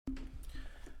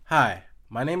Hi,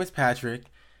 my name is Patrick,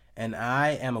 and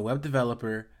I am a web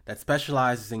developer that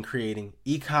specializes in creating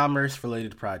e-commerce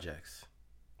related projects.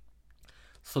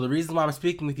 So the reason why I'm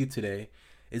speaking with you today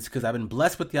is because I've been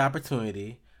blessed with the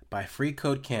opportunity by Free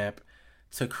Code Camp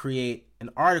to create an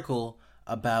article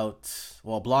a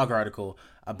blog article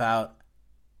about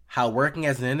how working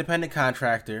as an independent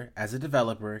contractor as a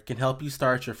developer can help you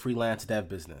start your freelance dev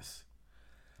business.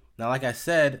 Now, like I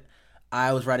said,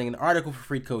 I was writing an article for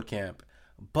Free Code Camp,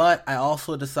 but I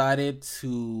also decided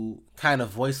to kind of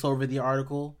voice over the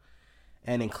article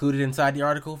and include it inside the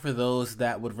article for those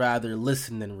that would rather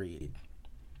listen than read.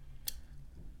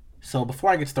 So before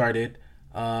I get started,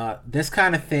 this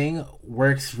kind of thing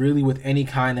works really with any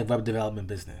kind of web development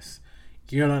business.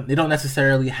 You don't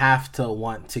necessarily have to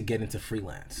want to get into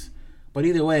freelance. But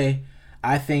either way,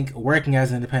 I think working as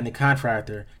an independent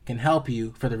contractor can help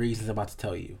you for the reasons I'm about to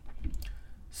tell you.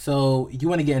 So you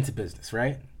want to get into business,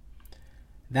 right?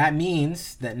 That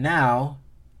means that now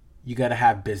you got to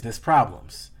have business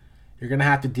problems. You're going to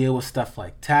have to deal with stuff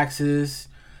like taxes,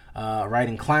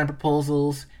 writing client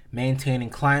proposals, maintaining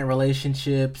client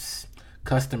relationships,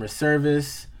 customer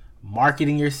service,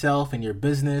 marketing yourself and your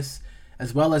business,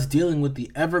 as well as dealing with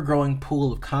the ever-growing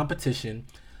pool of competition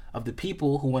of the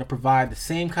people who want to provide the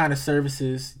same kind of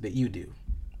services that you do.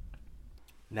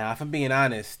 Now, if I'm being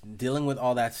honest, dealing with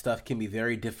all that stuff can be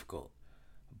very difficult.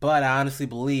 But I honestly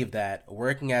believe that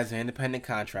working as an independent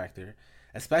contractor,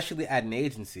 especially at an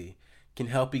agency, can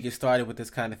help you get started with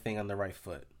this kind of thing on the right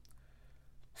foot.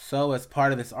 So as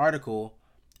part of this article,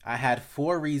 I had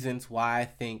 4 reasons why I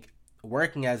think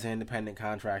working as an independent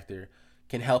contractor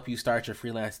can help you start your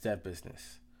freelance dev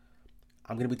business.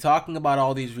 I'm going to be talking about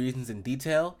all these reasons in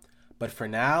detail, but for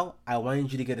now, I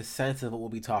wanted you to get a sense of what we'll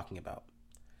be talking about.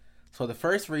 So the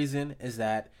first reason is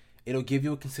that it'll give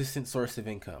you a consistent source of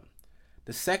income.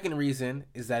 The second reason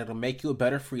is that it'll make you a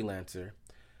better freelancer.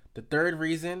 The third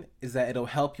reason is that it'll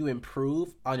help you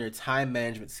improve on your time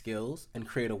management skills and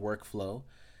create a workflow.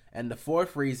 And the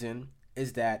fourth reason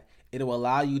is that it'll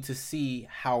allow you to see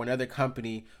how another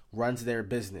company runs their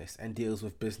business and deals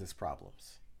with business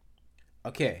problems.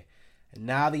 Okay,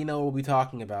 now that you know what we'll be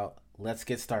talking about, let's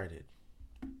get started.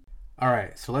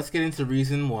 Alright, so let's get into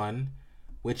reason 1,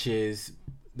 which is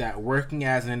that working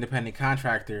as an independent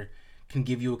contractor can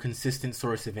give you a consistent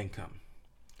source of income.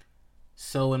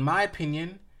 So in my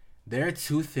opinion, there are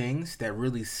 2 things that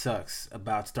really sucks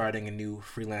about starting a new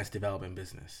freelance development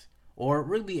business, or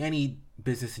really any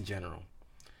business in general.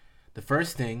 The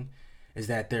first thing is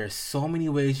that there are so many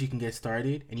ways you can get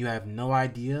started and you have no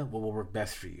idea what will work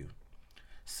best for you.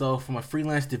 So from a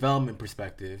freelance development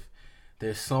perspective,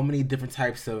 there's so many different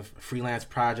types of freelance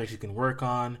projects you can work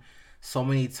on, so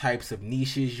many types of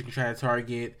niches you can try to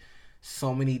target,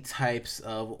 so many types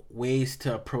of ways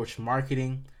to approach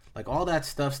marketing. Like all that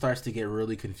stuff starts to get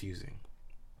really confusing.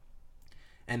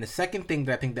 And the second thing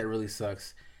that I think that really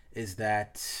sucks is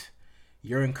that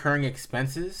you're incurring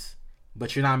expenses,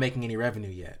 but you're not making any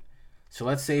revenue yet. So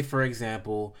let's say, for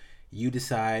example, you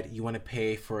decide you want to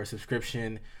pay for a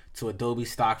subscription to Adobe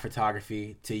Stock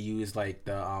Photography to use like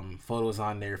the photos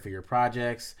on there for your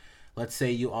projects. Let's say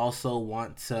you also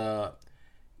want to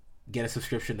get a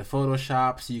subscription to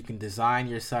Photoshop so you can design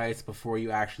your sites before you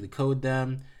actually code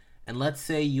them. And let's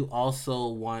say you also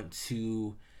want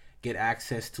to get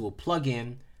access to a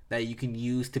plugin that you can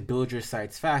use to build your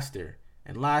sites faster.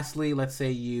 And lastly, let's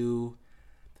say you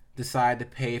decide to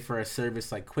pay for a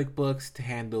service like QuickBooks to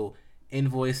handle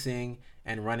invoicing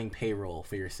and running payroll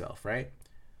for yourself, right?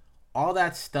 All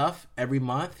that stuff every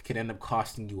month can end up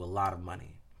costing you a lot of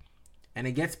money. And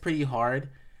it gets pretty hard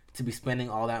to be spending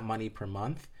all that money per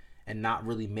month and not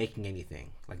really making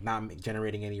anything, like not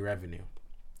generating any revenue.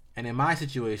 And in my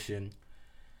situation,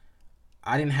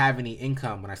 I didn't have any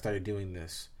income when I started doing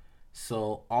this.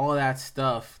 So all of that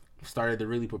stuff started to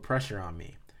really put pressure on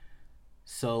me.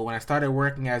 So when I started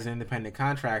working as an independent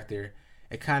contractor,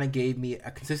 it kind of gave me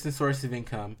a consistent source of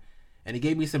income, and it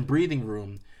gave me some breathing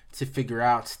room to figure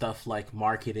out stuff like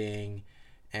marketing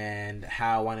and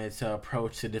how I wanted to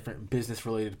approach the different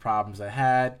business-related problems I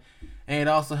had. And it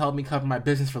also helped me cover my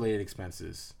business-related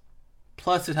expenses.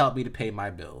 Plus, it helped me to pay my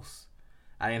bills.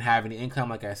 I didn't have any income,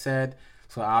 like I said,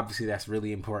 so obviously that's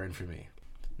really important for me.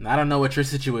 Now, I don't know what your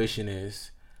situation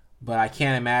is, but I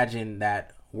can't imagine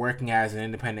that working as an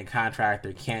independent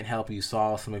contractor can't help you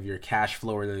solve some of your cash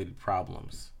flow-related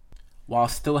problems, while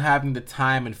still having the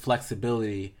time and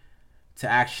flexibility to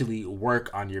actually work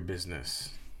on your business.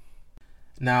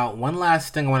 Now, one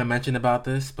last thing I want to mention about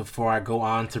this before I go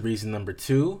on to reason number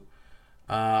 2.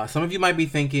 Some of you might be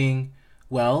thinking,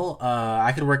 well,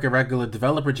 I could work a regular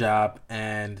developer job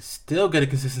and still get a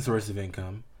consistent source of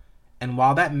income, And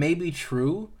while that may be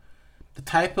true, the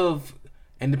type of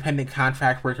independent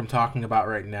contract work I'm talking about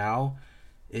right now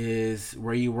is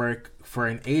where you work for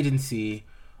an agency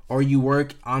or you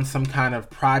work on some kind of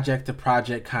project to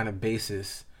project kind of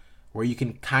basis where you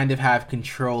can kind of have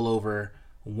control over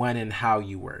when and how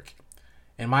you work.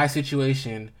 In my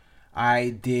situation, I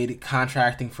did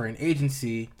contracting for an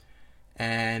agency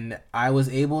and I was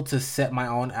able to set my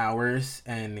own hours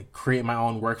and create my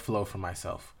own workflow for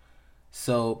myself.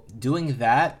 So doing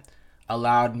that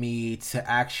allowed me to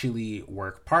actually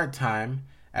work part-time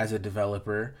as a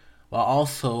developer while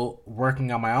also working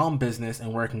on my own business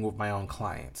and working with my own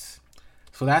clients.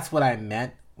 So that's what I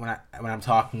meant when I'm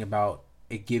talking about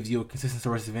it gives you a consistent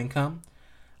source of income.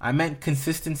 I meant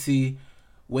consistency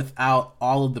without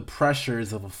all of the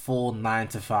pressures of a full 9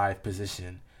 to 5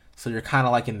 position. So you're kind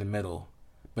of like in the middle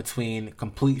between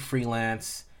complete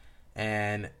freelance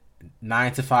and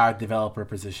 9 to 5 developer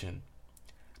position.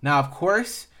 Now, of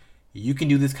course, you can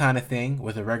do this kind of thing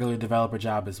with a regular developer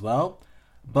job as well,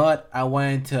 but I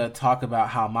wanted to talk about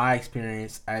how my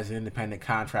experience as an independent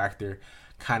contractor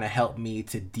kind of helped me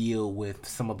to deal with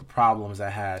some of the problems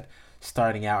I had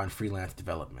starting out in freelance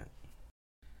development.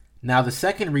 Now, the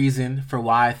second reason for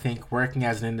why I think working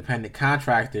as an independent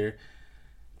contractor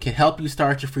can help you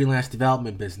start your freelance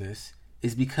development business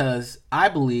is because I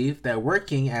believe that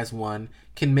working as one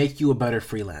can make you a better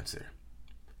freelancer.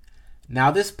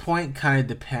 Now, this point kind of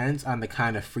depends on the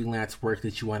kind of freelance work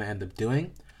that you want to end up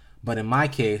doing, but in my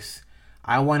case,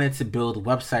 I wanted to build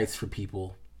websites for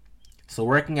people. So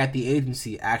working at the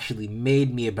agency actually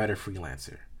made me a better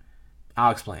freelancer.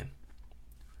 I'll explain.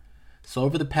 So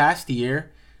over the past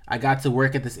year, I got to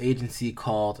work at this agency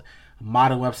called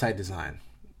Modern Website Design.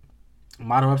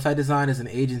 Modern Website Design is an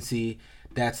agency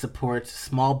that supports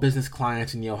small business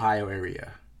clients in the Ohio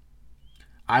area.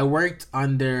 I worked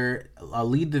under a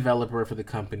lead developer for the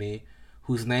company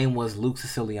whose name was Luke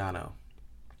Siciliano.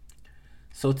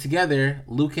 So together,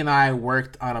 Luke and I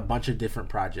worked on a bunch of different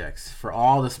projects for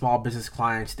all the small business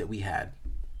clients that we had.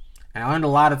 And I learned a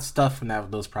lot of stuff from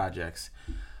those projects.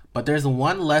 But there's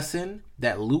one lesson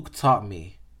that Luke taught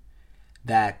me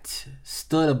that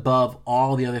stood above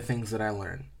all the other things that I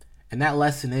learned. And that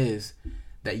lesson is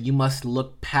that you must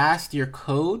look past your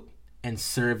code and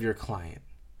serve your client.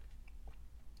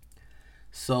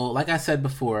 So, like I said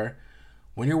before,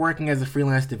 when you're working as a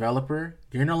freelance developer,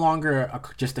 you're no longer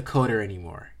just a coder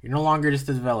anymore. You're no longer just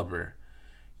a developer.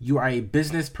 You are a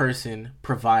business person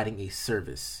providing a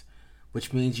service,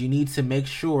 which means you need to make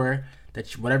sure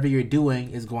that whatever you're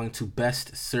doing is going to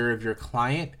best serve your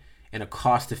client in a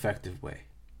cost-effective way.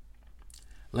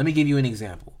 Let me give you an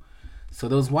example. So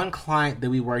there was one client that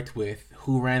we worked with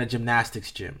who ran a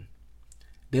gymnastics gym.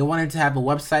 They wanted to have a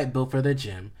website built for their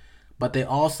gym, but they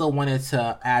also wanted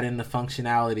to add in the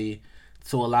functionality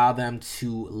to allow them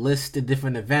to list the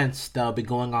different events that will be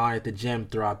going on at the gym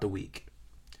throughout the week.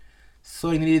 So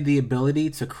they needed the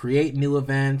ability to create new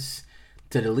events,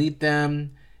 to delete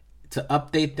them, to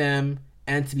update them,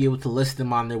 and to be able to list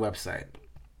them on their website.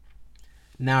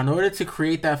 Now, in order to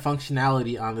create that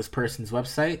functionality on this person's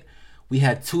website, we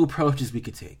had 2 approaches we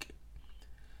could take.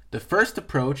 The first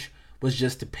approach was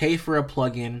just to pay for a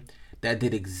plugin that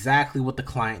did exactly what the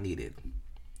client needed.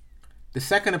 The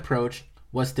second approach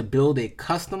was to build a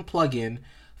custom plugin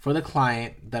for the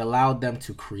client that allowed them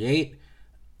to create,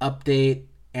 update,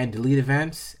 and delete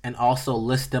events, and also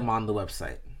list them on the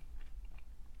website.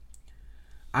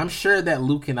 I'm sure that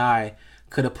Luke and I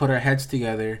could have put our heads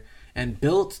together and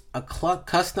built a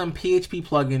custom PHP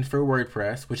plugin for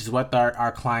WordPress, which is what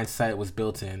our client's site was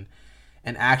built in,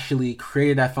 and actually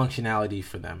created that functionality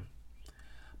for them.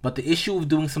 But the issue of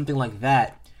doing something like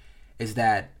that is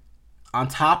that on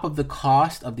top of the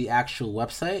cost of the actual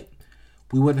website,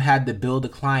 we would have had to bill the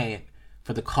client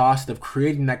for the cost of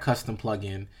creating that custom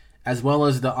plugin, as well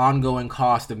as the ongoing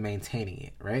cost of maintaining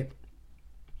it, right?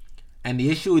 And the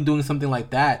issue with doing something like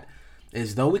that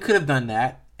is though we could have done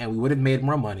that and we would have made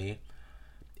more money,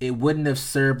 it wouldn't have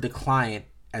served the client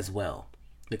as well.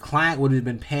 The client would have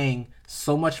been paying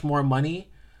so much more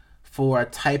money for a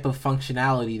type of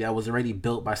functionality that was already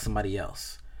built by somebody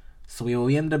else. So what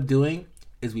we ended up doing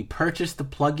is we purchased the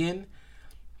plugin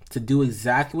to do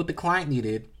exactly what the client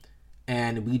needed,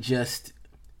 and we just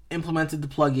implemented the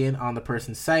plugin on the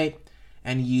person's site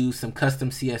and used some custom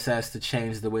CSS to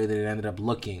change the way that it ended up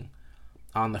looking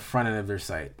on the front end of their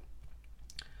site.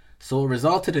 So what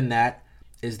resulted in that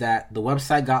is that the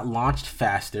website got launched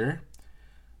faster,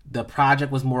 the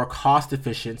project was more cost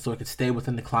efficient so it could stay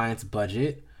within the client's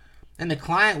budget, and the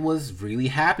client was really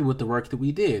happy with the work that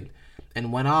we did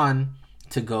and went on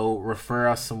to go refer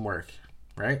us some work,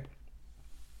 right?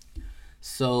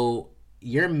 So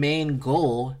your main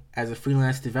goal as a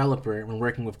freelance developer when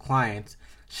working with clients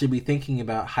should be thinking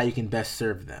about how you can best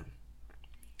serve them.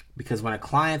 Because when a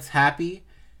client's happy,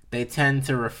 they tend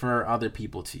to refer other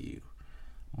people to you.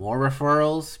 More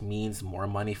referrals means more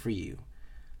money for you.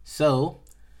 So,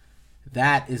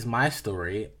 that is my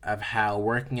story of how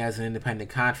working as an independent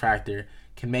contractor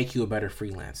can make you a better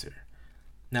freelancer.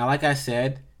 Now, like I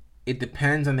said, it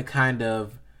depends on the kind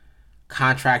of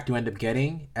contract you end up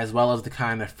getting, as well as the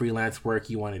kind of freelance work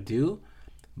you want to do.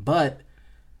 But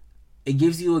it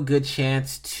gives you a good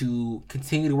chance to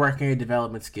continue to work on your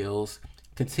development skills,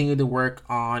 continue to work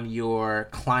on your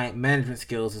client management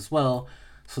skills as well,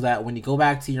 so that when you go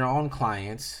back to your own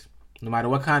clients, no matter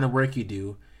what kind of work you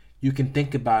do, you can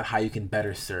think about how you can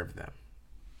better serve them.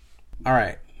 All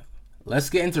right, let's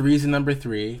get into reason number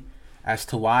 3 as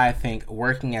to why I think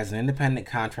working as an independent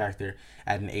contractor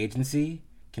at an agency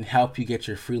can help you get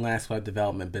your freelance web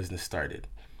development business started.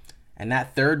 And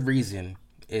that third reason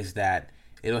is that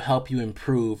it'll help you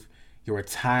improve your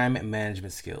time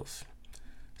management skills.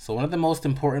 So one of the most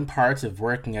important parts of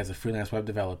working as a freelance web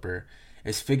developer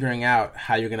is figuring out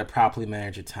how you're going to properly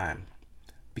manage your time.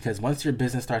 Because once your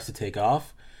business starts to take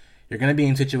off, you're going to be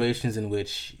in situations in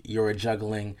which you're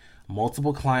juggling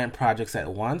multiple client projects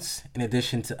at once in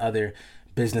addition to other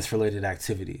business-related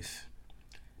activities.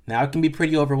 Now, it can be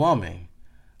pretty overwhelming,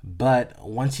 but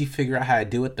once you figure out how to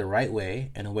do it the right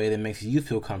way, in a way that makes you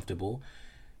feel comfortable,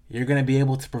 you're going to be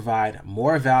able to provide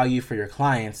more value for your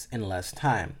clients in less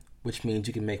time, which means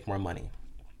you can make more money.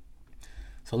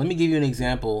 So let me give you an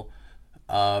example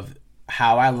of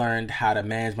how I learned how to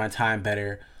manage my time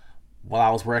better while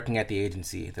I was working at the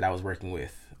agency that I was working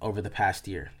with over the past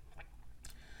year.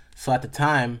 So at the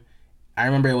time, I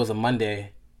remember it was a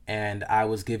Monday, and I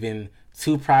was given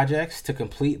 2 projects to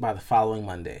complete by the following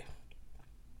Monday.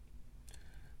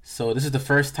 So this is the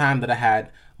first time that I had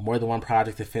more than one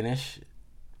project to finish,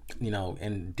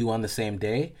 and do on the same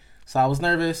day. So I was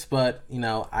nervous, but,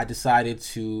 I decided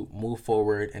to move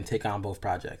forward and take on both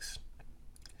projects.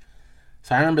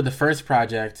 So I remember the first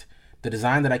project, the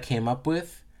design that I came up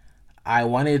with, I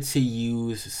wanted to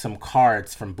use some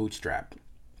cards from Bootstrap.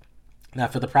 Now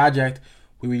for the project,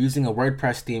 we were using a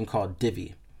WordPress theme called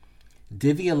Divi.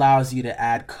 Divi allows you to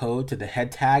add code to the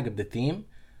head tag of the theme.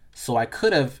 So I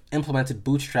could have implemented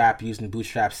Bootstrap using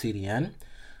Bootstrap CDN,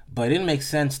 but it didn't make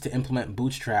sense to implement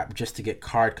Bootstrap just to get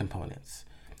card components.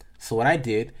 So what I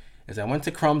did is I went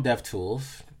to Chrome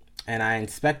DevTools and I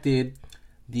inspected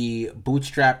the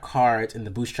Bootstrap cards in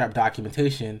the Bootstrap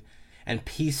documentation and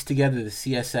pieced together the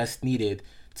CSS needed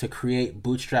to create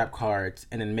Bootstrap cards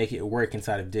and then make it work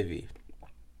inside of Divi.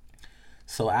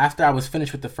 So after I was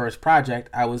finished with the first project,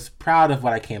 I was proud of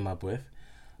what I came up with.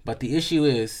 But the issue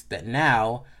is that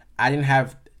now I didn't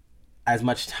have as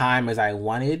much time as I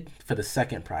wanted for the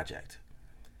second project.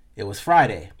 It was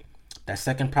Friday. That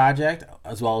second project,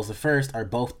 as well as the first, are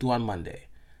both due on Monday.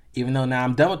 Even though now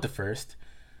I'm done with the first,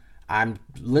 I'm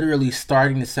literally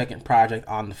starting the second project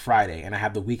on the Friday, and I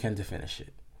have the weekend to finish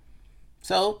it.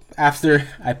 So after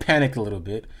I panicked a little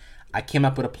bit, I came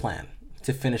up with a plan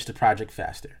to finish the project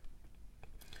faster.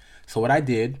 So what I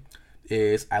did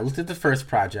is I looked at the first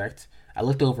project, I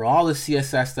looked over all the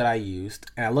CSS that I used,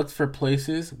 and I looked for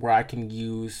places where I can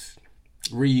reuse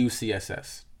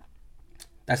CSS.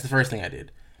 That's the first thing I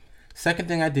did. Second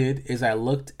thing I did is I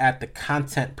looked at the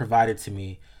content provided to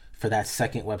me for that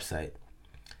second website.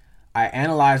 I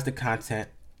analyzed the content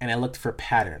and I looked for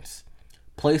patterns,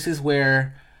 places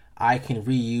where I can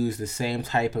reuse the same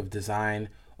type of design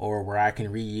or where I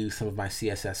can reuse some of my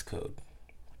CSS code.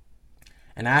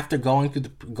 And after going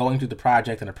through the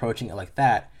project and approaching it like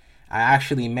that, I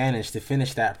actually managed to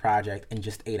finish that project in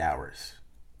just 8 hours,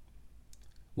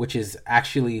 which is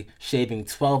actually shaving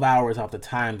 12 hours off the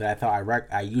time that I thought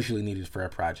I usually needed for a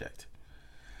project.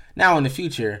 Now in the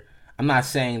future, I'm not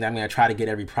saying that I'm going to try to get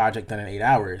every project done in 8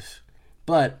 hours,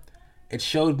 but it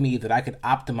showed me that I could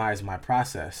optimize my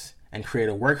process and create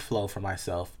a workflow for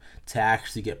myself to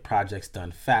actually get projects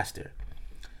done faster.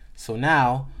 So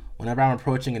now, whenever I'm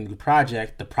approaching a new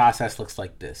project, the process looks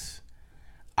like this.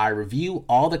 I review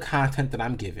all the content that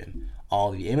I'm given,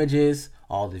 all the images,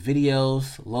 all the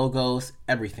videos, logos,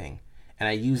 everything, and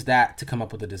I use that to come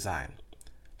up with a design.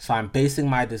 So I'm basing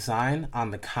my design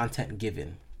on the content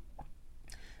given.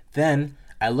 Then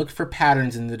I look for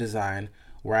patterns in the design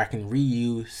where I can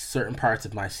reuse certain parts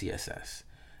of my CSS.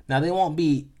 Now they won't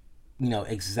be,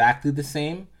 exactly the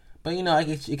same, but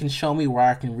it can show me where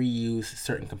I can reuse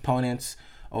certain components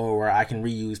or where I can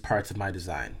reuse parts of my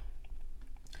design.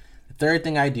 The third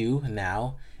thing I do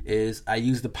now is I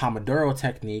use the Pomodoro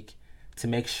technique to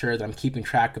make sure that I'm keeping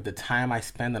track of the time I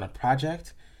spend on a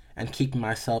project and keeping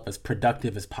myself as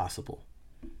productive as possible.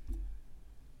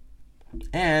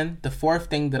 And the fourth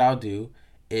thing that I'll do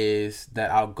is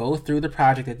that I'll go through the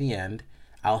project at the end.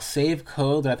 I'll save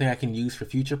code that I think I can use for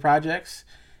future projects,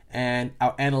 and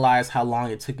I'll analyze how long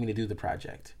it took me to do the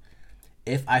project.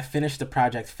 If I finish the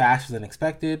project faster than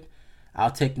expected,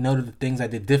 I'll take note of the things I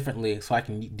did differently so I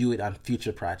can do it on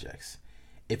future projects.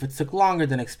 If it took longer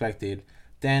than expected,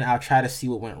 then I'll try to see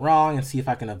what went wrong and see if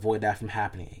I can avoid that from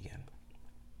happening again.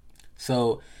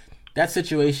 So that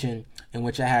situation in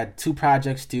which I had 2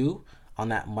 projects due on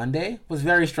that Monday was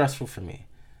very stressful for me.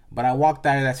 But I walked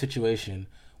out of that situation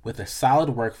with a solid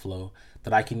workflow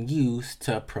that I can use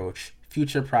to approach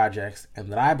future projects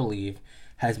and that I believe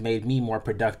has made me more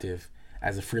productive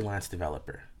as a freelance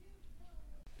developer.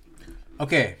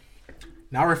 Okay,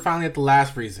 now we're finally at the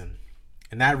last reason.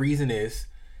 And that reason is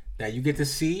that you get to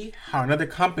see how another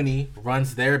company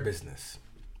runs their business.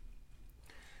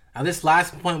 Now, this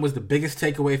last point was the biggest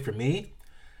takeaway for me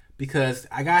because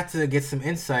I got to get some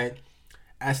insight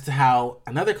as to how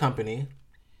another company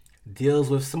deals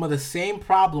with some of the same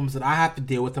problems that I have to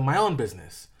deal with in my own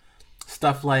business.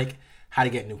 Stuff like how to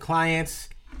get new clients,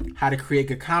 how to create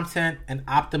good content and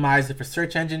optimize it for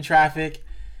search engine traffic,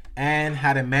 and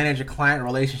how to manage a client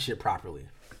relationship properly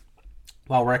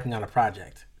while working on a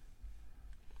project.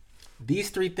 These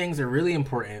 3 things are really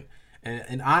important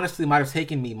and honestly might have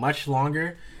taken me much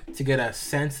longer to get a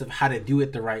sense of how to do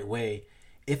it the right way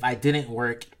if I didn't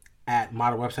work at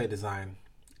modern website design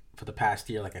for the past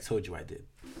year like I told you I did.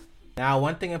 Now,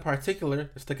 one thing in particular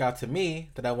that stuck out to me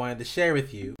that I wanted to share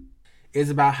with you is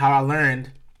about how I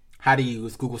learned how to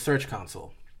use Google Search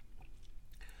Console.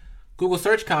 Google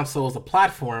Search Console is a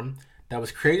platform that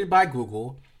was created by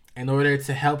Google in order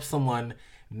to help someone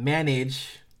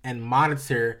manage and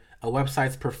monitor a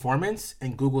website's performance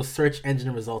in Google's search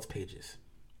engine results pages.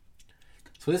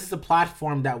 So this is a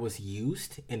platform that was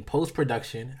used in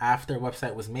post-production after a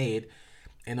website was made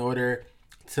in order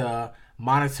to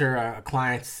monitor a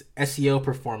client's SEO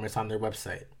performance on their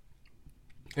website.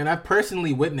 And I've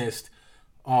personally witnessed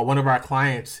one of our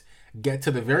clients get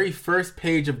to the very first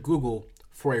page of Google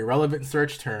for a relevant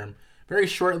search term very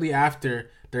shortly after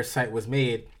their site was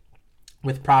made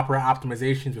with proper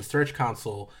optimizations with Search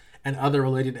Console and other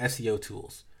related SEO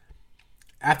tools.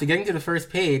 After getting to the first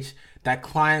page, that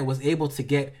client was able to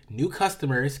get new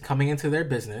customers coming into their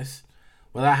business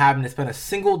without having to spend a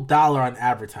single dollar on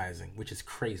advertising, which is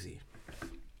crazy.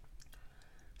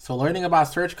 So learning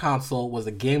about Search Console was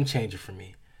a game changer for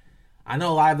me. I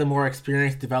know a lot of the more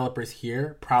experienced developers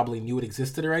here probably knew it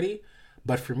existed already,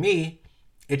 but for me,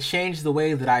 it changed the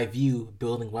way that I view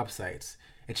building websites.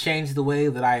 It changed the way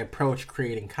that I approach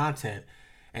creating content,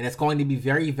 and it's going to be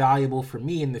very valuable for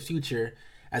me in the future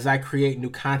as I create new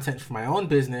content for my own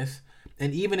business,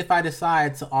 and even if I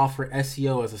decide to offer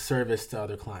SEO as a service to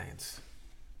other clients.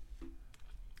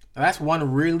 Now, that's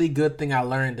one really good thing I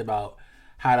learned about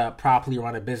how to properly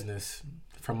run a business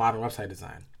from modern website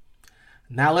design.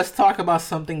 Now let's talk about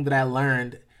something that I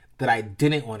learned that I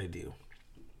didn't want to do.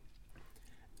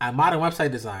 At Modern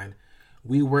Website Design,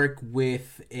 we work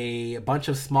with a bunch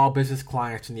of small business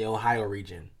clients in the Ohio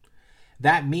region.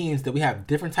 That means that we have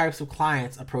different types of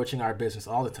clients approaching our business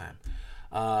all the time.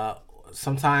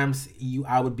 Sometimes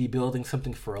I would be building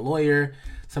something for a lawyer.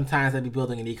 Sometimes I'd be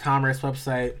building an e-commerce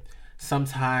website.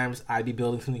 Sometimes I'd be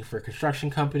building something for a construction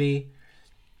company.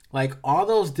 Like all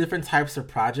those different types of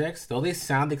projects, though they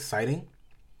sound exciting,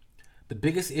 the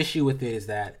biggest issue with it is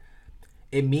that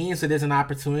it means that there's an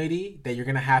opportunity that you're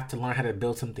going to have to learn how to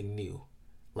build something new.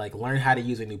 Like learn how to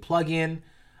use a new plugin,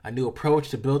 a new approach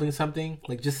to building something,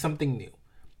 like just something new.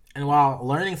 And while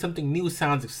learning something new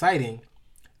sounds exciting,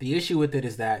 the issue with it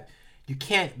is that you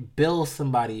can't bill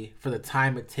somebody for the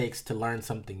time it takes to learn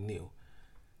something new.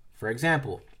 For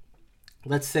example,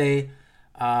 let's say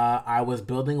I was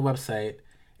building a website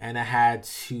and I had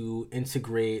to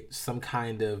integrate some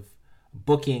kind of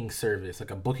booking service,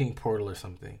 like a booking portal or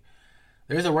something.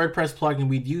 There's a WordPress plugin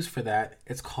we'd use for that.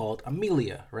 It's called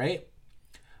Amelia, right?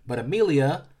 But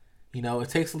Amelia, it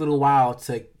takes a little while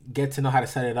to get to know how to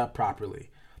set it up properly.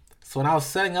 So when I was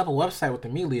setting up a website with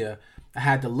Amelia, I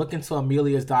had to look into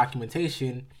Amelia's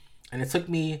documentation, and it took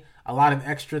me a lot of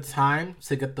extra time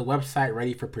to get the website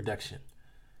ready for production.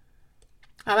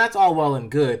 Now that's all well and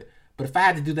good, but if I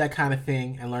had to do that kind of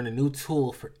thing and learn a new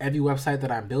tool for every website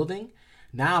that I'm building,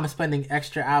 now I'm spending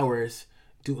extra hours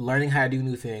learning how to do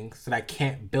new things that I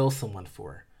can't bill someone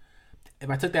for. If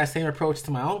I took that same approach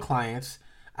to my own clients,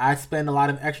 I'd spend a lot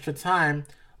of extra time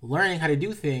learning how to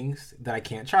do things that I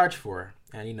can't charge for.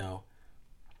 And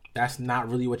that's not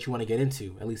really what you want to get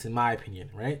into, at least in my opinion,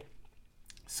 right?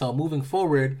 So moving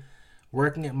forward,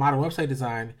 working at modern website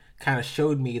design kind of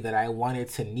showed me that I wanted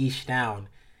to niche down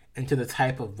into the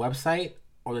type of website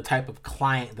or the type of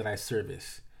client that I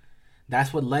service.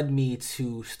 That's what led me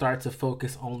to start to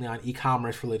focus only on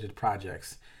e-commerce related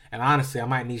projects. And honestly, I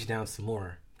might niche down some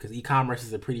more because e-commerce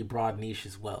is a pretty broad niche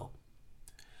as well.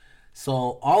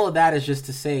 So all of that is just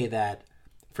to say that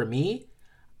for me,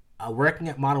 working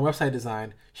at modern website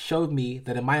design showed me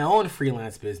that in my own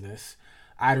freelance business,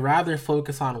 I'd rather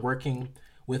focus on working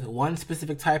with one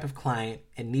specific type of client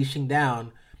and niching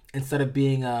down instead of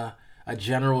being a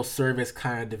general service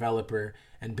kind of developer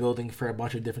and building for a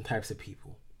bunch of different types of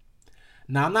people.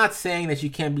 Now, I'm not saying that you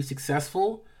can't be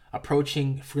successful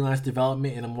approaching freelance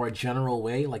development in a more general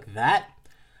way like that.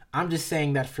 I'm just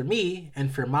saying that for me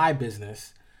and for my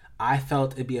business, I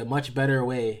felt it'd be a much better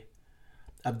way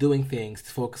of doing things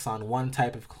to focus on one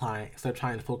type of client instead of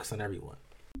trying to focus on everyone.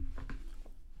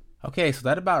 Okay, so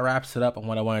that about wraps it up on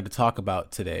what I wanted to talk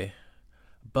about today.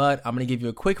 But I'm going to give you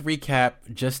a quick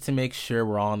recap just to make sure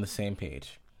we're all on the same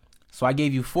page. So I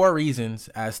gave you 4 reasons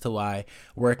as to why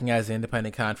working as an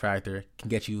independent contractor can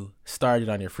get you started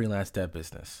on your freelance dev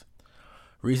business.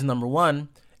 Reason number 1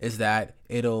 is that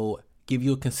it'll give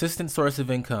you a consistent source of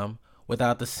income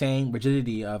without the same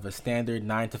rigidity of a standard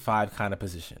 9-to-5 kind of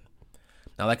position.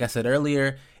 Now, like I said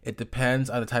earlier, it depends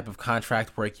on the type of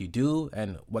contract work you do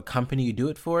and what company you do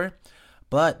it for.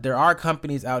 But there are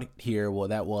companies out here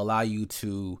that will allow you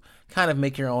to kind of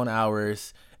make your own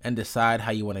hours and decide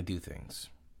how you want to do things.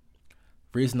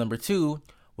 Reason number 2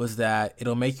 was that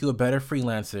it'll make you a better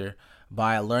freelancer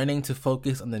by learning to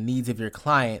focus on the needs of your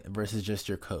client versus just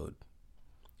your code.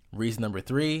 Reason number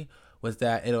 3 was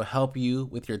that it'll help you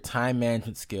with your time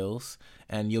management skills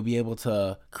and you'll be able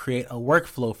to create a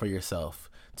workflow for yourself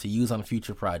to use on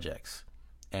future projects.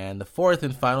 And the 4th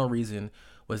and final reason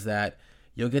was that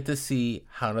you'll get to see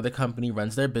how another company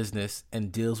runs their business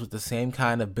and deals with the same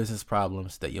kind of business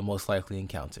problems that you'll most likely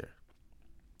encounter.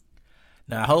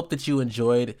 Now, I hope that you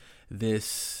enjoyed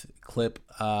this clip.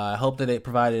 I hope that it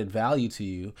provided value to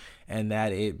you and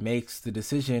that it makes the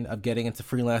decision of getting into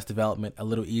freelance development a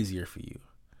little easier for you.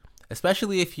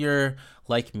 Especially if you're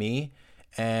like me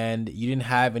and you didn't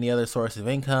have any other source of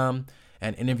income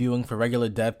and interviewing for regular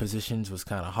dev positions was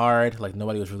kind of hard, like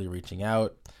nobody was really reaching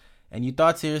out. And you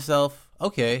thought to yourself,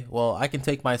 okay, well, I can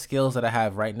take my skills that I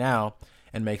have right now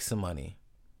and make some money.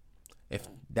 If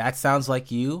that sounds like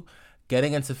you,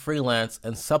 getting into freelance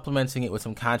and supplementing it with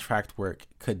some contract work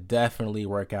could definitely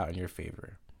work out in your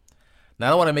favor. Now, I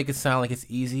don't want to make it sound like it's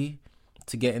easy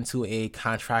to get into a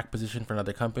contract position for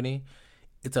another company.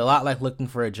 It's a lot like looking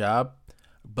for a job,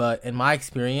 but in my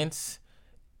experience,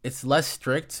 it's less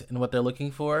strict in what they're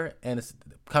looking for, and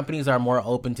companies are more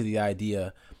open to the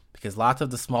idea because lots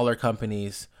of the smaller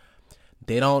companies,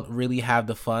 they don't really have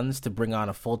the funds to bring on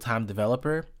a full-time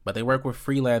developer, but they work with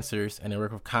freelancers and they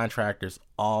work with contractors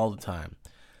all the time.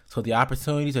 So the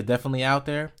opportunities are definitely out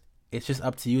there. It's just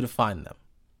up to you to find them.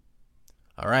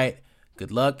 All right,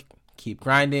 good luck, keep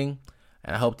grinding,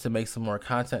 and I hope to make some more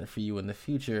content for you in the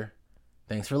future.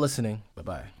 Thanks for listening.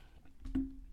 Bye-bye.